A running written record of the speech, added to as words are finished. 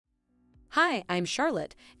Hi, I'm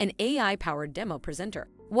Charlotte, an AI-powered demo presenter.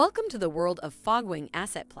 Welcome to the world of Fogwing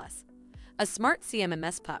Asset Plus, a smart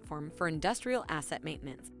CMMS platform for industrial asset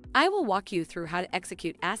maintenance. I will walk you through how to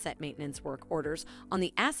execute asset maintenance work orders on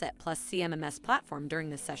the Asset Plus CMMS platform during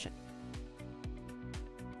this session.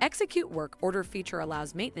 Execute Work Order feature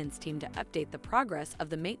allows maintenance team to update the progress of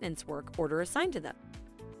the maintenance work order assigned to them.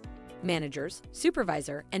 Managers,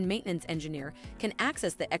 supervisor, and maintenance engineer can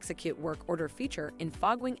access the Execute Work Order feature in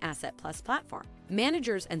Fogwing Asset Plus platform.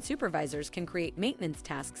 Managers and supervisors can create maintenance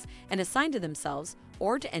tasks and assign to themselves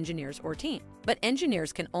or to engineers or team. But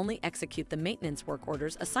engineers can only execute the maintenance work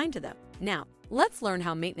orders assigned to them. Now, let's learn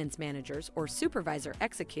how maintenance managers or supervisor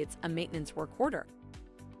executes a maintenance work order.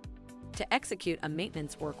 To execute a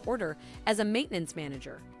maintenance work order as a maintenance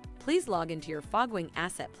manager, please log into your Fogwing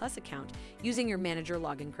Asset Plus account using your manager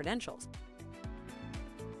login credentials.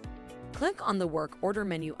 Click on the Work Order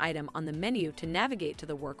menu item on the menu to navigate to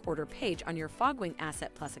the Work Order page on your Fogwing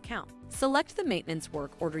Asset Plus account. Select the maintenance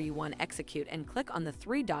work order you want to execute and click on the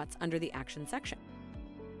three dots under the Action section.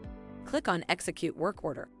 Click on Execute Work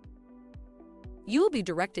Order. You will be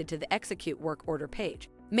directed to the Execute Work Order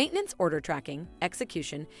page. Maintenance order tracking,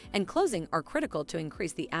 execution, and closing are critical to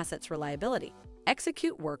increase the asset's reliability.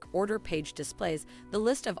 Execute Work Order page displays the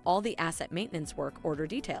list of all the asset maintenance work order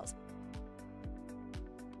details.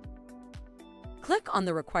 Click on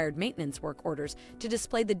the required maintenance work orders to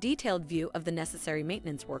display the detailed view of the necessary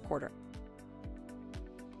maintenance work order.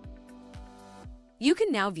 You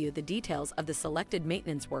can now view the details of the selected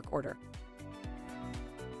maintenance work order.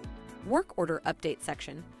 Work Order Update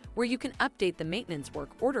section, where you can update the maintenance work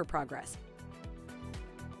order progress.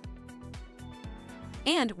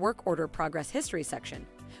 And Work Order Progress History section,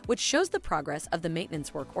 which shows the progress of the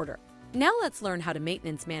maintenance work order. Now let's learn how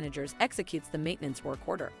maintenance managers executes the maintenance work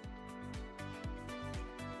order.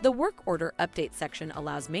 The Work Order Update section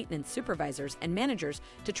allows maintenance supervisors and managers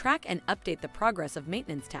to track and update the progress of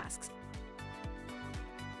maintenance tasks.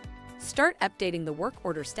 Start updating the work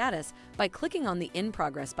order status by clicking on the In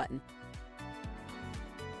Progress button.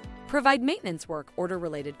 Provide maintenance work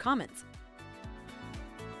order-related comments.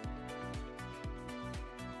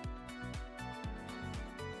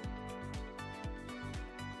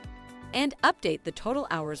 And update the total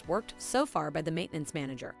hours worked so far by the maintenance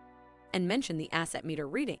manager, and mention the asset meter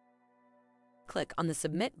reading. Click on the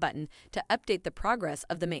Submit button to update the progress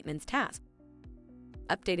of the maintenance task.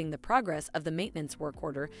 Updating the progress of the maintenance work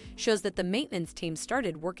order shows that the maintenance team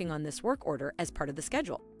started working on this work order as part of the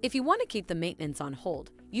schedule. If you want to keep the maintenance on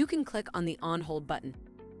hold, you can click on the On Hold button.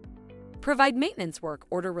 Provide maintenance work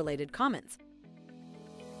order-related comments.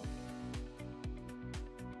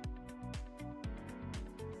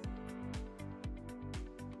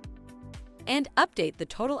 And update the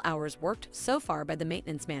total hours worked so far by the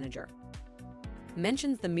maintenance manager.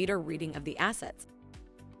 Mentions the meter reading of the assets.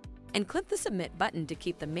 And click the Submit button to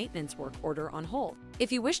keep the maintenance work order on hold.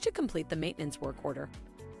 If you wish to complete the maintenance work order,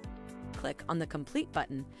 click on the Complete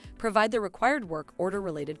button. Provide the required work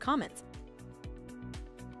order-related comments.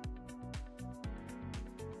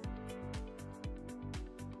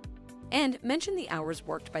 And mention the hours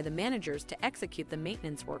worked by the managers to execute the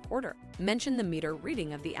maintenance work order. Mention the meter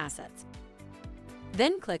reading of the assets.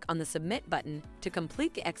 Then click on the Submit button to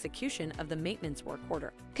complete the execution of the maintenance work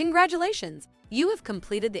order. Congratulations! You have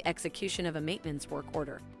completed the execution of a maintenance work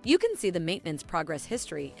order. You can see the maintenance progress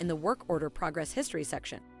history in the Work Order Progress History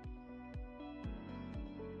section.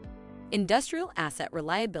 Industrial asset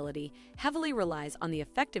reliability heavily relies on the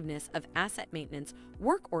effectiveness of asset maintenance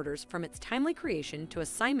work orders from its timely creation to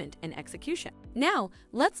assignment and execution. Now,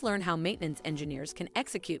 let's learn how maintenance engineers can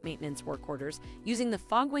execute maintenance work orders using the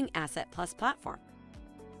Fogwing Asset Plus platform.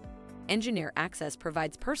 Engineer Access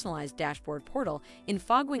provides personalized dashboard portal in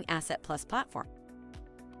Fogwing Asset Plus platform.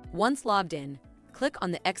 Once logged in, click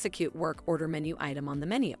on the Execute Work Order menu item on the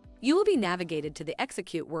menu. You will be navigated to the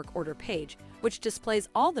Execute Work Order page, which displays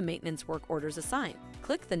all the maintenance work orders assigned.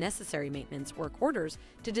 Click the necessary maintenance work orders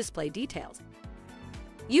to display details.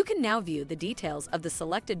 You can now view the details of the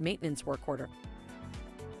selected maintenance work order.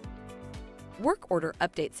 Work Order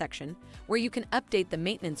Update section, where you can update the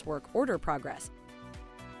maintenance work order progress.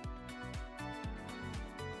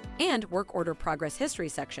 And Work Order Progress History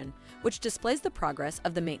section, which displays the progress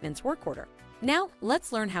of the maintenance work order. Now,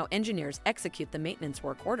 let's learn how engineers execute the maintenance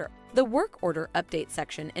work order. The Work Order Update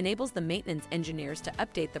section enables the maintenance engineers to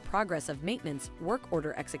update the progress of maintenance work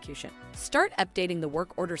order execution. Start updating the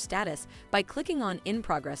work order status by clicking on In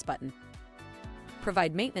Progress button.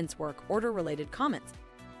 Provide maintenance work order-related comments.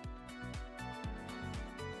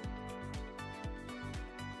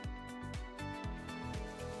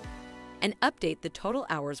 And update the total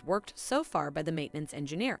hours worked so far by the maintenance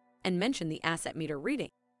engineer. and mention the asset meter reading.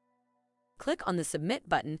 Click on the Submit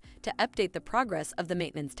button to update the progress of the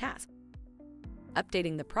maintenance task.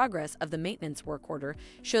 Updating the progress of the maintenance work order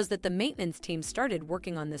shows that the maintenance team started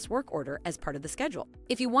working on this work order as part of the schedule.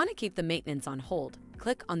 If you want to keep the maintenance on hold,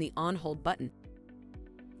 click on the On Hold button.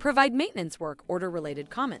 Provide maintenance work order-related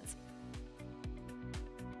comments.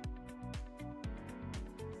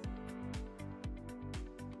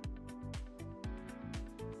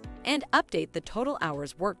 And update the total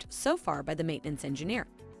hours worked so far by the maintenance engineer.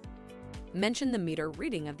 Mention the meter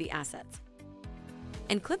reading of the assets.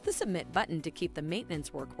 And click the Submit button to keep the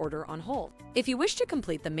maintenance work order on hold. If you wish to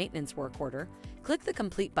complete the maintenance work order, click the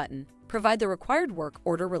Complete button. Provide the required work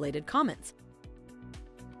order-related comments.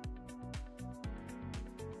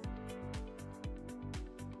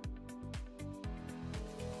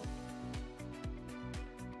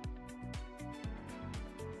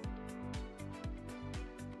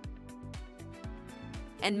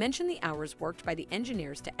 And mention the hours worked by the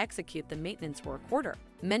engineers to execute the maintenance work order.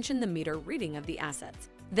 Mention the meter reading of the assets.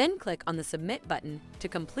 Then click on the Submit button to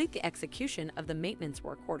complete the execution of the maintenance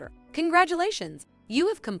work order. Congratulations! You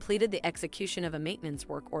have completed the execution of a maintenance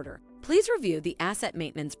work order. Please review the asset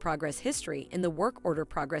maintenance progress history in the Work Order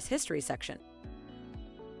Progress History section.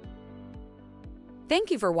 Thank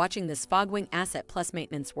you for watching this Fogwing Asset Plus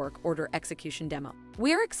maintenance work order execution demo.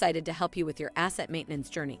 We are excited to help you with your asset maintenance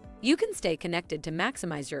journey. You can stay connected to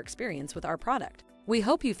maximize your experience with our product. We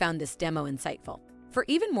hope you found this demo insightful. For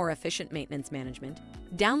even more efficient maintenance management,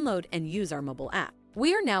 download and use our mobile app.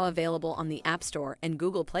 We are now available on the App Store and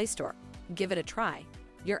Google Play Store. Give it a try.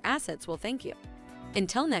 Your assets will thank you.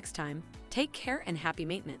 Until next time, take care and happy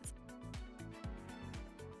maintenance.